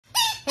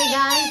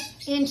guys,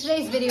 in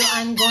today's video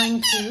I'm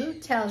going to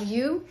tell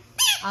you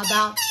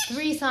about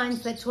 3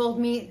 signs that told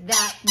me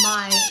that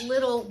my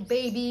little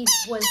baby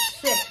was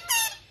sick.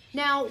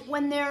 Now,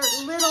 when they're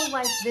little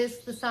like this,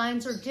 the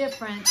signs are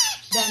different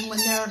than when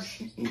they're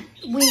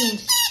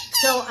weaned.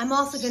 So I'm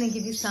also going to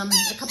give you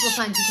a couple of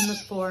signs you can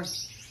look for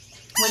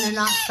when they're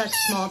not such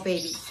small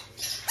babies.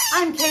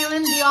 I'm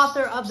Kaylin, the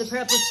author of the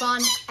PARROT BLISS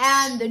MISSION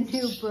and the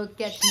new book,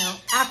 Get to Know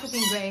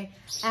African Grey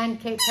and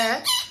Cape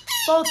Parrot.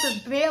 Both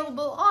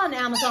available on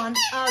Amazon,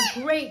 a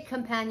great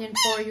companion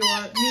for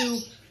your new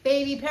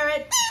baby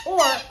parrot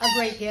or a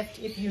great gift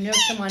if you know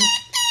someone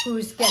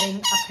who's getting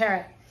a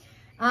parrot.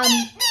 I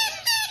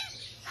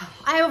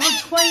have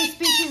over 20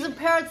 species of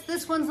parrots.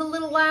 This one's a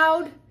little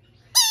loud,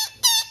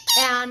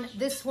 and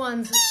this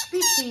one's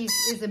species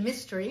is a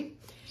mystery.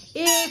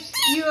 If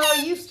you're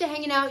used to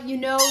hanging out, you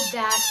know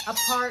that a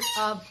part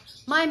of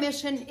my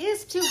mission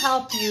is to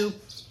help you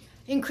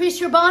increase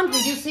your bond,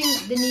 reducing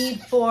the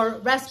need for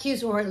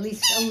rescues, or at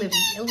least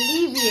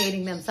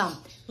alleviating them some.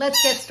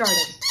 Let's get started.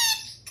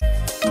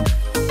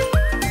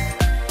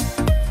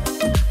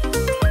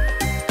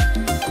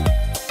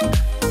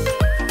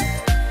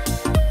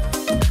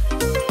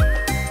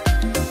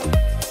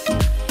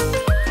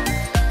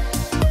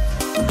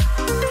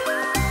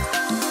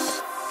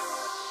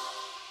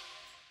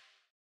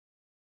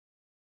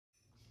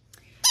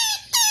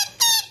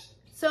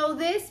 So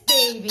this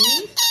baby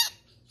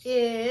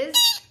is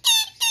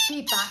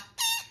Pippa,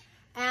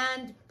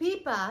 and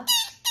Pippa,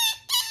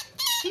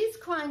 she's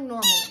crying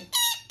normally,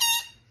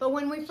 but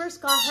when we first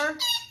got her,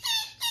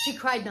 she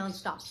cried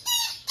nonstop.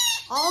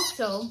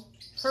 Also,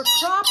 her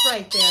crop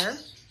right there,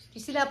 you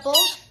see that bowl?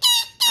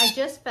 I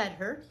just fed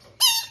her.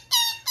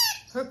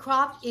 Her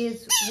crop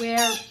is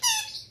where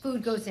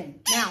food goes in.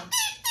 Now,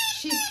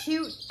 she's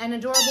cute and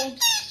adorable,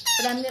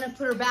 but I'm gonna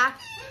put her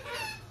back.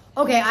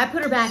 Okay, I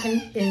put her back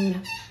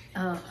in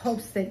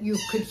hopes that you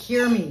could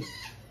hear me.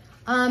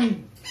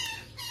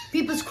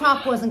 Pippa's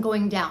crop wasn't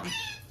going down.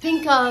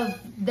 Think of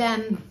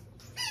them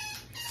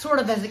sort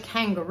of as a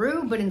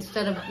kangaroo, but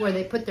instead of where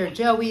they put their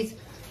joeys,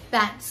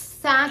 that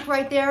sack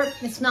right there,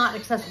 it's not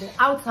accessible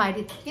outside,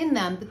 it's in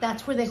them, but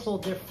that's where they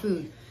hold their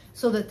food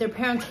so that their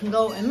parents can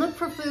go and look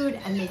for food,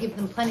 and they give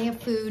them plenty of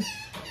food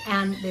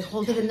and they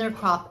hold it in their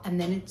crop, and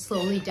then it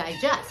slowly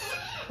digests.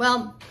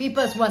 Well,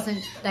 Pippa's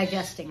wasn't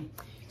digesting.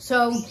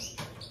 So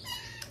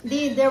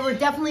there were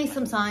definitely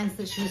some signs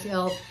that she was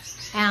ill,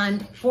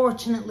 and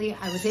fortunately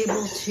I was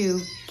able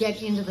to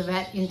get into the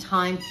vet in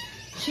time.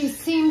 She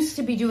seems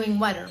to be doing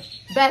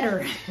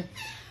better.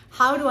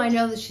 How do I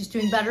know that she's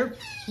doing better?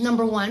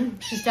 Number 1,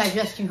 she's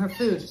digesting her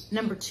food.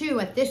 Number 2,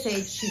 at this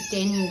age, she's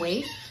gaining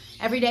weight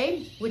every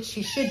day, which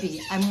she should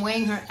be. I'm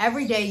weighing her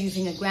every day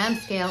using a gram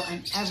scale,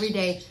 and every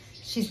day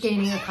she's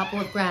gaining a couple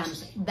of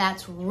grams.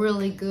 That's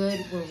really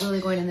good. We're really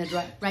going in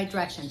the right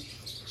direction.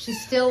 She's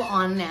still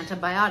on an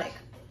antibiotic.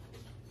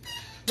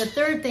 The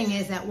third thing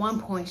is, at one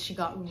point she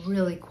got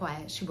really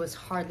quiet. She was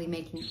hardly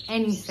making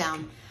any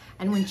sound.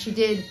 And when she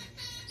did,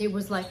 it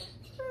was like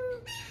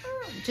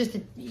just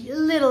a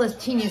littlest,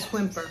 teeniest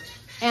whimper.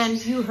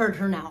 And you heard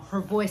her now.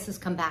 Her voice has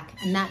come back,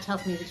 and that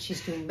tells me that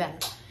she's doing better.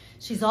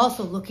 She's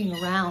also looking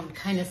around,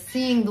 kind of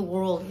seeing the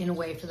world in a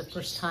way for the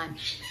first time,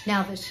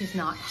 now that she's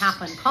not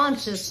half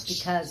unconscious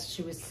because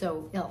she was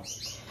so ill.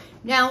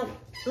 Now,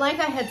 like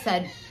I had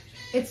said,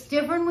 it's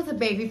different with a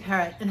baby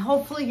parrot, and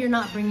hopefully you're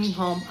not bringing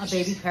home a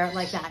baby parrot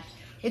like that.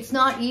 It's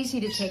not easy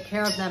to take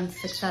care of them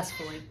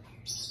successfully.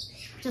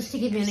 Just to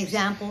give you an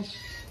example,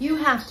 you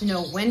have to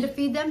know when to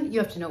feed them, you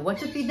have to know what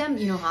to feed them,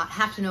 you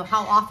have to know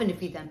how often to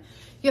feed them.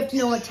 You have to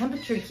know what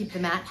temperature to keep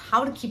them at,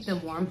 how to keep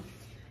them warm.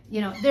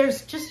 You know,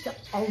 there's just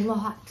a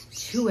lot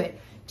to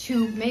it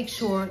to make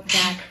sure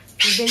that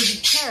the baby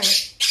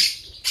parrot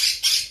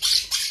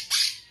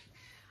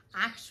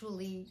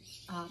actually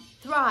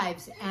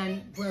thrives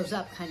and grows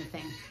up, kind of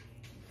thing.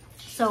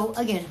 So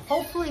again,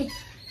 hopefully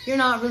you're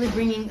not really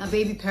bringing a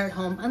baby parrot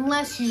home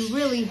unless you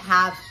really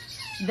have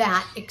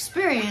that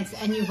experience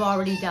and you've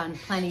already done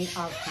plenty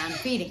of hand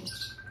feeding.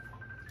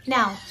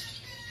 Now,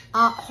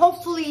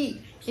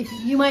 hopefully if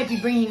you might be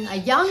bringing a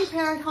young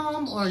parrot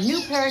home or a new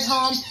parrot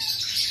home,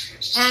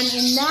 and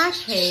in that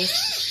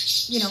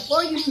case, you know,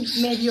 or you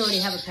maybe already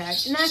have a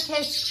parrot. In that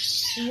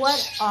case,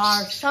 what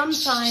are some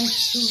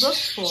signs to look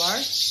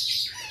for?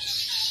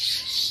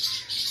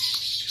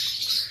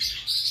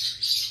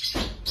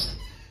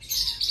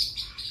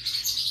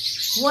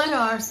 What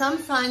are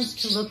some signs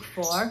to look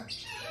for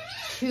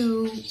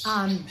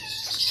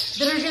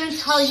that are going to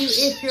tell you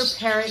if your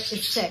parrot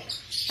is sick?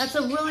 That's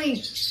a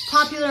really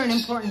popular and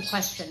important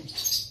question.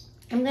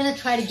 I'm going to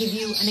try to give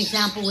you an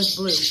example with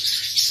Blue.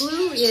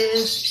 Blue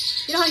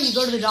is, you know how you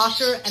go to the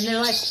doctor and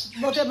they're like,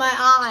 look at my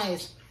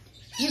eyes.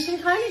 You can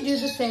kind of do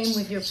the same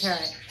with your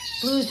parrot.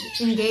 Blue's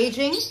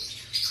engaging.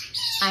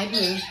 Hi,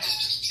 Blue.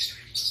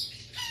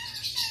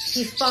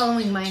 He's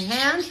following my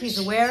hand. He's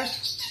aware.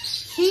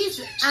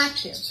 He's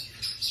active.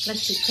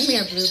 Let's see. Come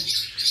here, Blue.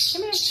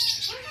 Come here.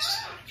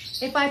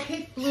 If I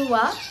pick Blue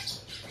up,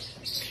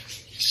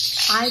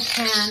 I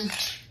can,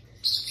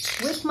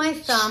 with my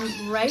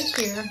thumb right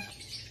here,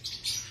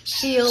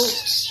 feel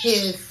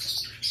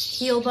his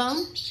heel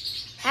bone,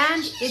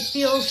 and it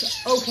feels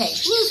okay.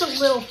 Blue's a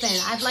little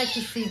thin. I'd like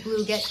to see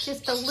Blue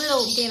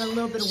gain a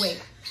little bit of weight,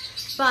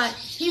 but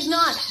he's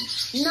not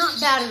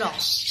bad at all.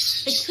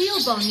 The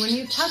heel bone, when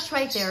you touch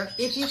right there,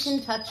 if you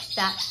can touch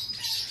that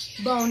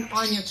bone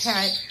on your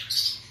parrot,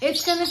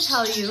 it's going to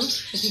tell you,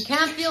 if you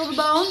can't feel the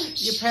bone,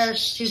 your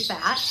parrot's too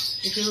fat.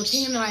 If you're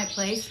looking in the right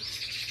place,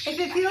 if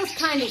it feels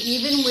kind of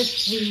even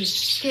with the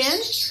skin,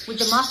 with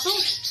the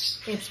muscles,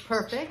 it's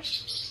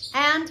perfect.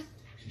 And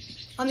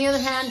on the other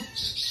hand,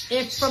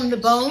 if from the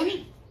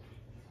bone,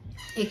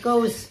 it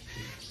goes,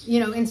 you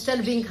know, instead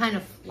of being kind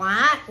of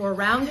flat or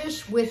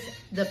roundish with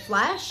the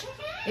flesh,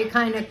 it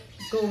kind of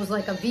goes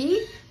like a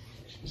V,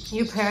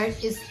 your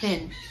parrot is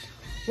thin.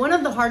 One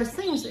of the hardest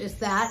things is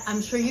that,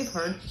 I'm sure you've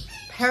heard,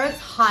 parrots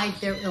hide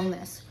their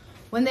illness.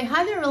 When they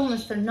hide their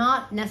illness, they're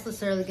not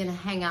necessarily going to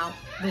hang out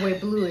the way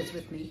Blue is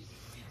with me.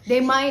 They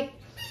might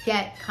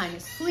get kind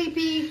of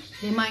sleepy.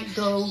 They might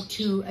go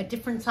to a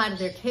different side of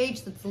their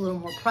cage that's a little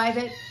more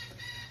private.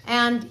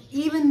 And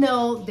even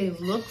though they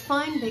look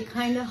fine, they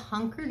kind of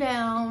hunker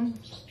down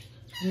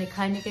and they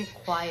kind of get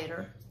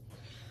quieter.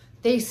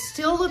 They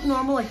still look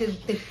normal, like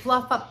they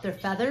fluff up their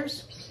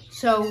feathers.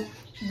 So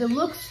the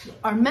looks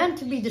are meant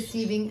to be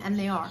deceiving, and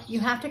they are. You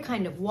have to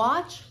kind of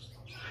watch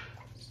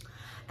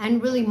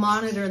and really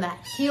monitor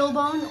that heel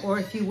bone, or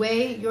if you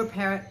weigh your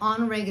parrot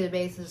on a regular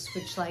basis,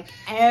 which like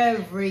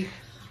every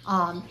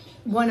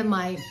one of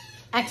my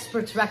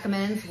experts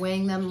recommends,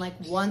 weighing them like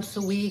once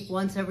a week,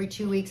 once every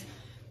 2 weeks,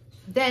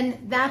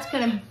 then that's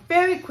gonna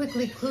very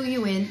quickly clue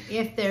you in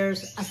if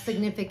there's a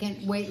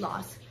significant weight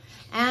loss.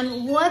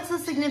 And what's a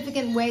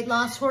significant weight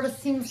loss sort of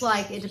seems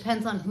like it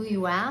depends on who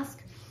you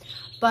ask.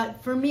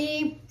 But for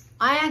me,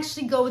 I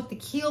actually go with the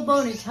heel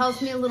bone. It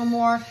tells me a little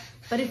more.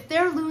 But if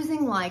they're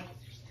losing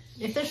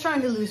if they're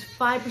starting to lose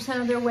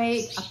 5% of their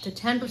weight, up to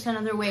 10%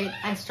 of their weight,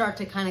 I start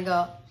to kind of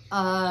go,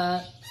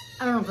 I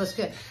don't know if that's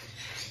good.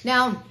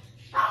 Now,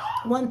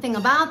 one thing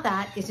about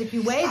that is if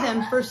you weigh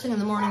them first thing in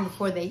the morning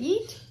before they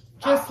eat,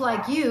 just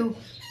like you,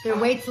 their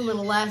weight's a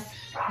little less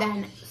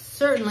than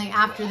certainly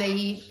after they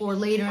eat or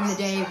later in the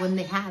day when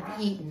they have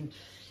eaten.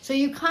 So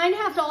you kind of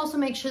have to also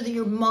make sure that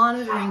you're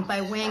monitoring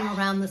by weighing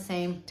around the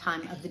same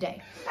time of the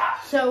day.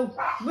 So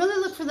really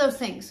look for those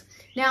things.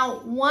 Now,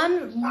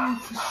 one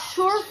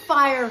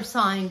surefire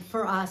sign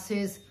for us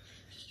is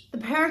the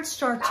parrots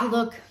start to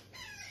look,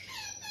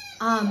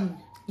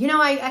 you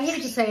know, I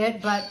hate to say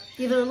it, but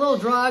either a little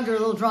drugged or a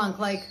little drunk,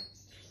 like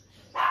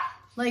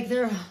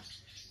they're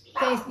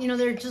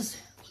just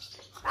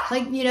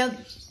like, you know,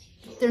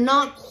 they're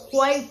not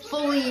quite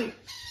fully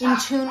in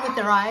tune with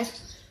their eyes.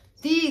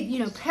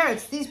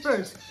 Parrots, these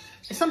birds,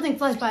 if something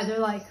flies by, they're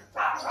like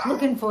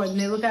looking for it, and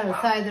they look out of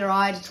the side of their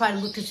eye to try to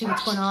look to see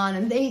what's going on,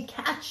 and they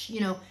catch,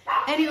 you know,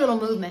 any little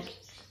movement.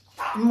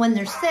 And when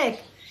they're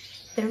sick,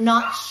 they're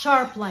not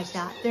sharp like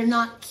that. They're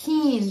not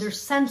keen. Their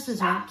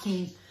senses aren't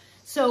keen.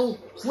 So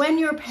when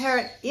your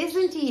parrot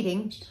isn't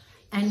eating,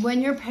 and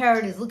when your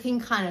parrot is looking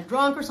kind of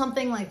drunk or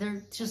something, like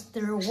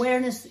their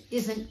awareness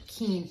isn't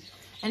keen,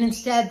 and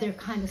instead they're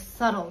kind of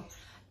subtle.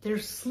 They're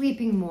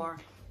sleeping more.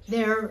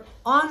 They're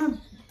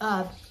on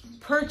a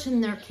perch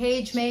in their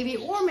cage maybe,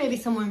 or maybe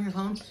somewhere in your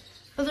home,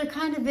 but they're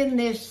kind of in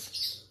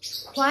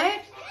this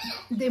quiet,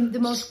 the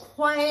most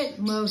quiet,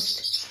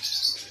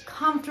 most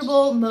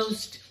comfortable,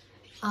 most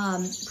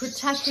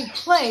protected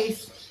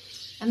place,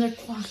 and they're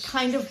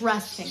kind of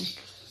resting.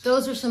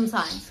 Those are some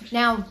signs.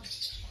 Now,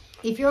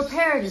 if your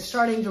parrot is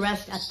starting to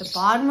rest at the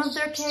bottom of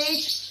their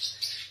cage,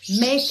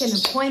 make an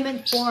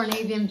appointment for an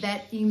avian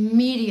vet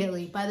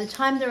immediately. By the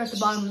time they're at the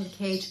bottom of the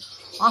cage,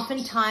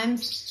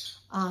 oftentimes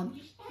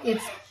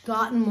it's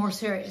gotten more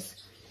serious.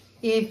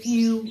 If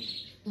you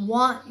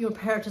want your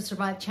parrot to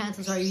survive,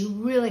 chances are you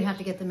really have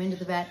to get them into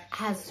the vet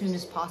as soon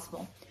as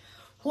possible.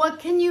 What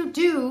can you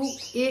do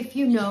if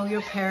you know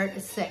your parrot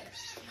is sick?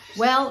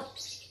 Well,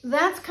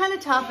 that's kind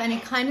of tough, and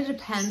it kind of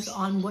depends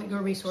on what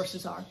your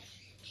resources are.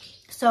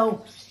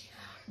 So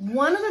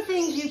one of the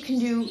things you can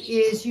do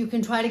is you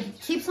can try to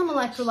keep some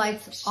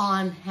electrolytes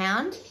on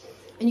hand,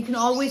 and you can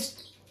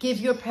always give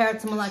your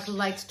parrot some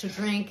electrolytes to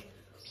drink,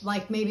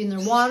 like maybe in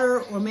their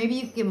water, or maybe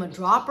you can give them a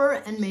dropper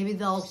and maybe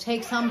they'll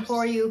take some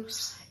for you.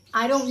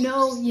 I don't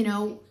know, you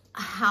know,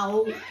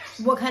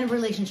 what kind of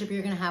relationship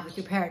you're going to have with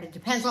your parrot. It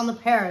depends on the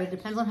parrot. It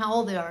depends on how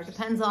old they are. It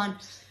depends on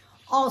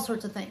all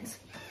sorts of things.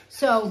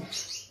 So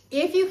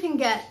if you can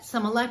get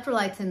some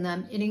electrolytes in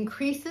them, it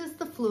increases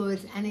the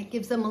fluids and it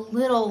gives them a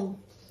little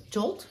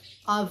jolt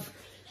of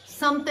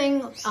something,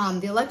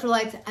 the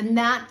electrolytes, and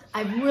that,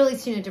 I've really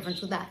seen a difference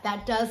with that.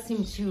 That does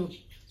seem to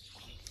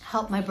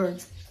help my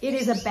birds. It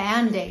is a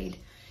Band-Aid.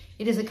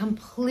 It is a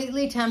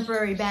completely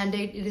temporary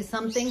Band-Aid. It is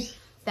something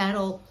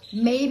that'll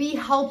maybe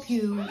help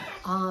you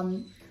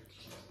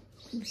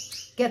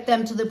get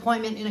them to the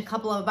appointment in a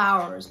couple of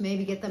hours,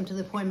 maybe get them to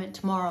the appointment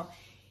tomorrow.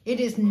 It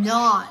is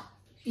not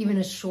even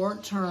a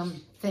short-term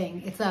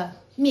thing. It's a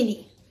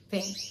mini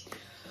thing.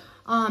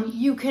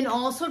 You can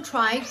also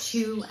try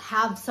to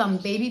have some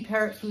baby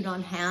parrot food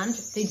on hand.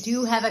 They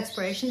do have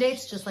expiration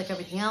dates, just like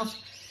everything else.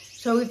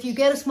 So if you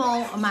get a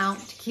small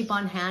amount to keep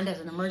on hand as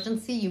an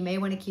emergency, you may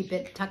want to keep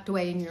it tucked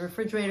away in your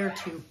refrigerator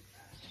to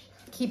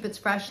keep its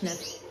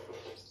freshness.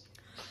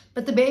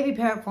 But the baby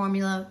parrot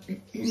formula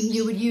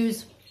you would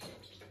use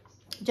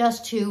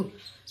just to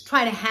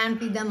try to hand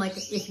feed them, like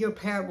if your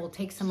parrot will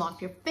take some off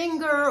your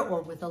finger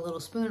or with a little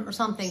spoon or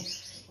something,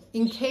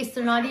 in case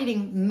they're not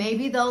eating,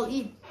 maybe they'll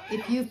eat.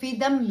 If you feed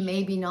them,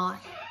 maybe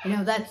not. You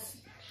know, that's,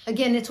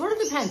 again, it sort of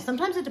depends.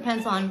 Sometimes it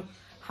depends on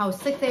how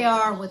sick they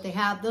are, what they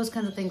have, those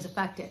kinds of things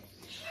affect it.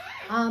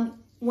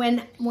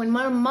 When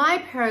one of my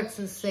parrots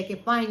is sick,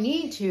 if I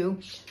need to,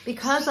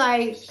 because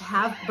I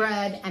have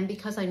bred and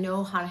because I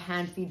know how to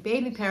hand feed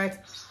baby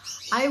parrots,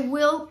 I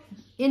will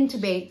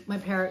intubate my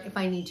parrot if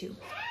I need to.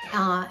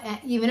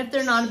 Even if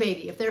they're not a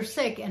baby, if they're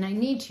sick and I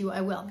need to,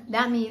 I will.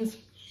 That means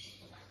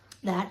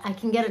that I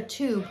can get a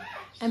tube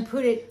and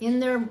put it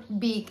in their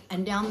beak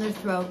and down their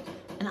throat,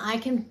 and I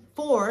can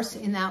force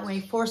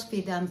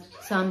feed them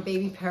some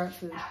baby parrot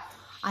food.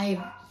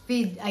 I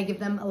give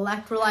them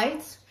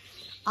electrolytes.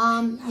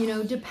 You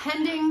know,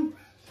 depending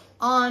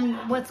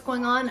on what's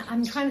going on,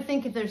 I'm trying to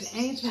think if there's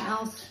anything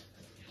else.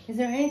 Is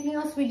there anything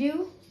else we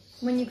do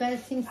when you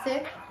guys seem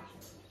sick?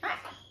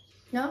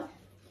 No?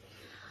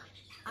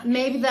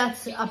 Maybe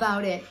that's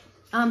about it.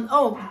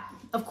 Oh,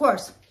 of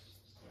course,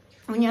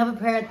 when you have a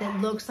parrot that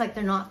looks like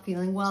they're not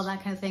feeling well,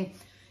 that kind of thing,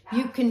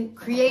 you can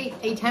create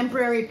a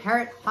temporary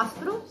parrot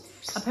hospital.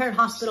 A parrot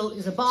hospital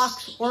is a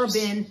box or a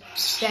bin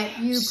that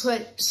you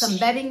put some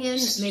bedding in,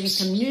 maybe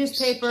some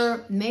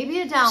newspaper, maybe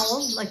a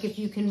dowel, like if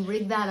you can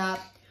rig that up.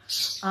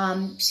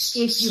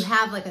 If you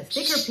have like a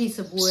thicker piece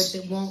of wood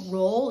that won't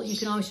roll, you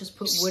can always just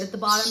put wood at the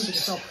bottom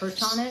because they'll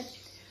perch on it.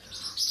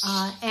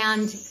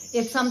 And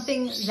if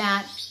something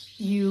that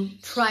you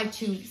try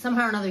to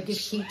somehow or another give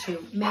heat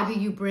to, maybe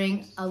you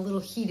bring a little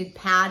heated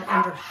pad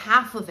under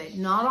half of it,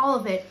 not all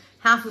of it,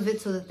 half of it,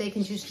 so that they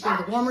can choose to go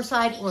to the warmer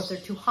side, or if they're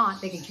too hot,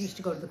 they can choose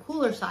to go to the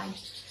cooler side.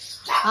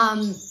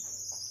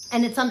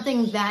 And it's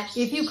something that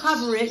if you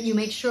cover it, you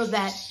make sure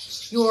that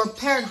your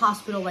parrot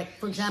hospital, like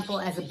for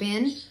example, as a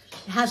bin,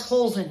 has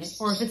holes in it.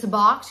 Or if it's a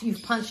box,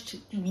 you've punched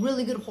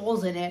really good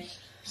holes in it.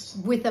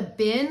 With a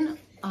bin,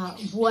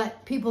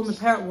 what people in the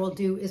parrot world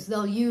do is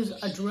they'll use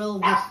a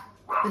drill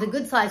with a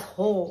good size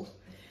hole.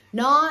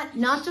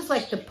 Not just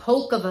like the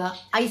poke of a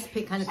ice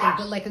pick kind of thing,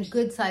 but like a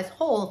good size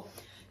hole,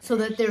 so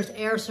that there's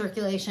air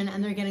circulation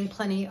and they're getting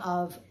plenty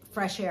of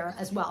fresh air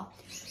as well.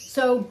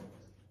 So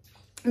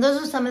those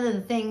are some of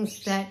the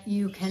things that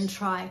you can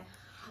try.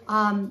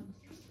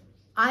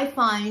 I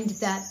find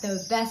that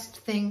the best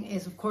thing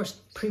is, of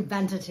course,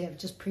 preventative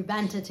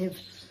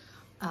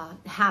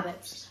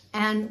habits.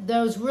 And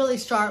those really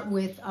start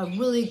with a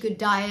really good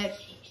diet,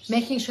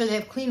 making sure they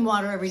have clean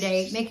water every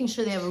day, making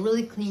sure they have a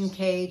really clean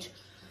cage.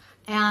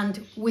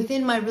 And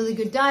within my really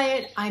good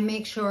diet, I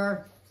make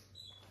sure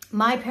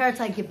my parrots,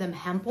 I give them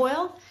hemp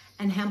oil,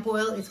 and hemp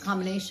oil is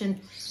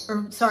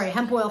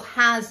hemp oil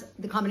has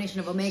the combination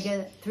of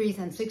omega-3s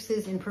and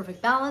 6s in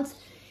perfect balance.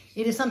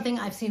 It is something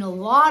I've seen a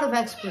lot of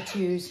experts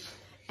use,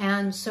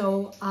 and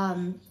so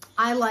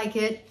I like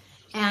it,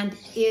 and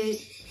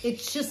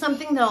it's just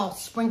something that I'll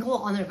sprinkle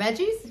on their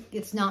veggies.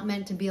 It's not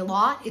meant to be a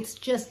lot. It's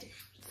just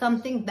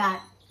something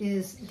that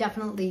is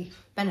definitely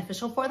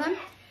beneficial for them.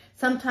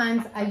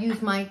 Sometimes I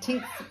use my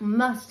Tinks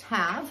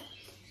must-have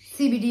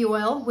CBD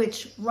oil,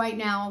 which right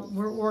now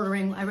we're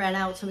ordering. I ran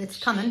out, so it's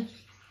coming.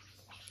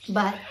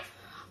 But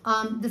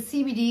the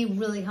CBD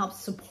really helps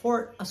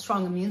support a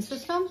strong immune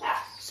system.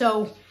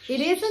 So it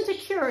isn't a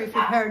cure if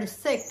your parrot is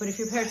sick, but if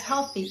your parrot's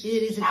healthy,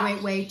 it is a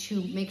great way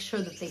to make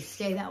sure that they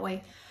stay that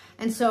way.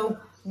 And so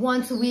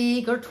once a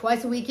week or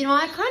twice a week, you know,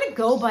 I kind of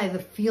go by the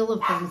feel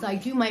of things. I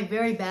do my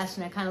very best,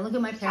 and I kind of look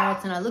at my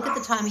parrots, and I look at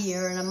the time of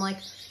year, and I'm like,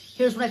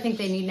 here's what I think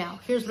they need now.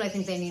 Here's what I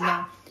think they need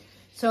now.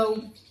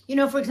 So, you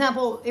know, for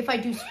example, if I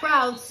do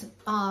sprouts,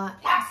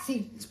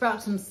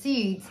 sprout some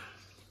seeds,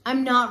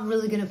 I'm not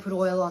really going to put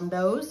oil on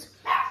those.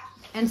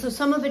 And so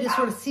some of it is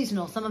sort of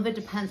seasonal. Some of it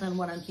depends on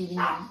what I'm feeding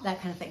them,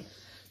 that kind of thing.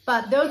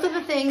 But those are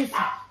the things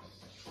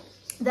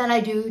that I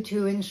do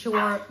to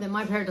ensure that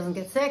my parrot doesn't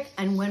get sick.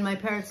 And when my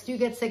parrots do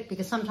get sick,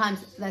 because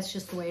sometimes that's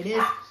just the way it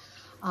is.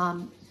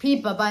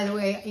 Pippa, by the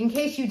way, in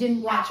case you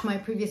didn't watch my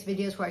previous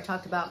videos where I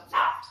talked about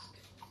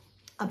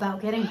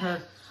getting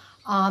her,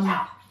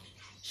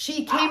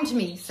 she came to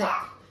me sick.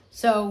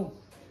 So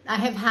I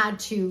have had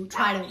to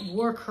try to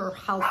work her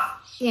health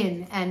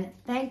in, and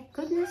thank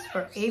goodness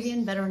for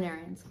avian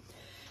veterinarians.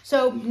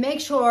 So make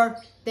sure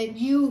that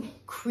you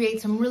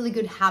create some really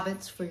good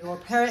habits for your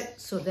parrot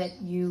so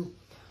that you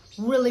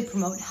really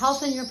promote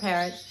health in your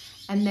parrot,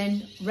 and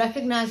then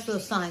recognize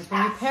those signs.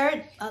 When your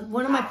parrot,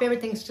 one of my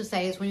favorite things to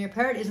say is when your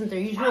parrot isn't their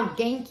usual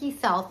Genki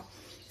self,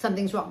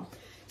 something's wrong.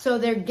 So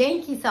their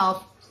Genki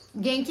self,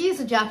 Genki is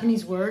a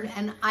Japanese word,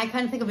 and I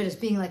kind of think of it as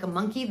being like a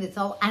monkey that's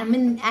all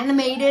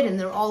animated, and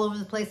they're all over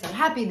the place. They're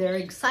happy, they're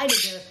excited,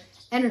 they're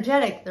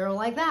energetic, they're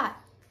like that.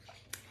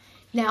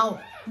 Now,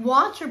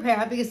 watch your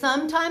parrot, because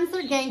sometimes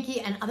they're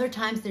Genki and other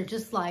times they're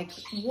just like,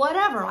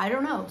 whatever, I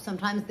don't know.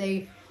 Sometimes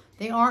they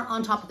aren't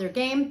on top of their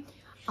game.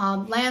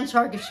 Land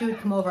Shark, if she would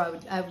come over,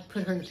 I would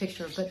put her in the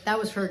picture, but that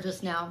was her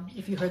just now,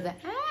 if you heard that.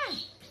 Ah,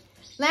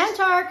 Land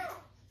Shark,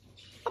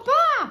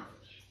 Papa!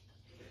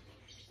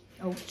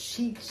 Oh,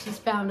 she's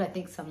found, I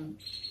think, some,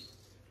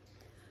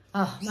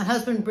 my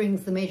husband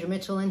brings the Major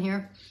Mitchell in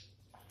here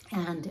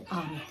and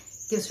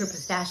gives her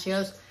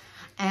pistachios,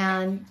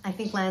 and I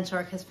think Land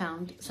Shark has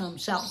found some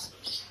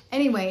shells.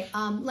 Anyway,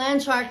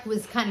 Land Shark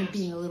was kind of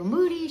being a little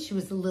moody. She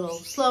was a little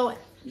slow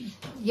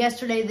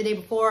yesterday, the day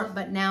before,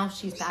 but now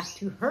she's back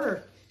to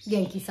her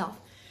Yankee self.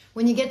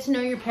 When you get to know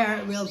your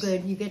parrot real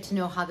good, you get to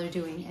know how they're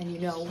doing, and you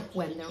know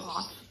when they're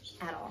off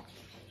at all.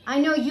 I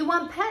know you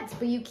want pets,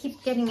 but you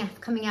keep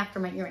coming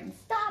after my earrings.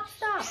 Stop,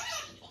 stop.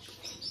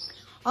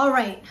 All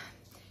right.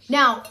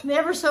 Now,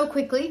 ever so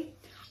quickly,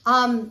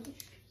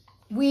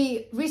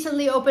 we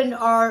recently opened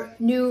our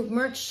new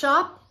merch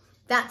shop.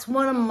 That's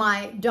one of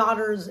my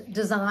daughter's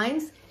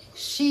designs.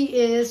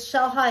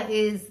 Shelha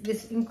is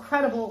this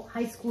incredible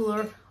high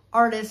schooler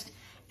artist,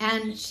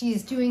 and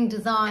she's doing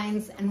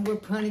designs, and we're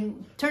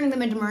turning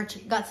them into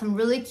merch. Got some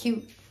really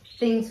cute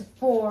things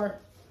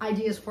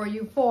ideas for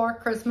you for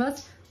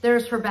Christmas.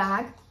 There's her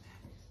bag.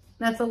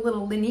 That's a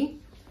little Linny.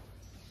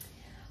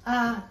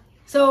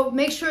 So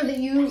make sure that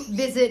you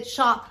visit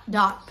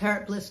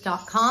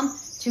shop.parrotbliss.com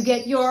to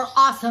get your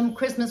awesome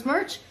Christmas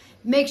merch.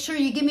 Make sure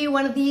you give me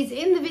one of these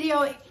in the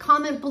video.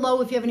 Comment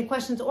below if you have any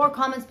questions or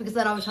comments, because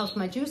that always helps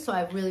my juice. So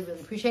I really,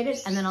 really appreciate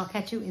it. And then I'll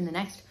catch you in the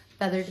next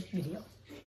feathered video.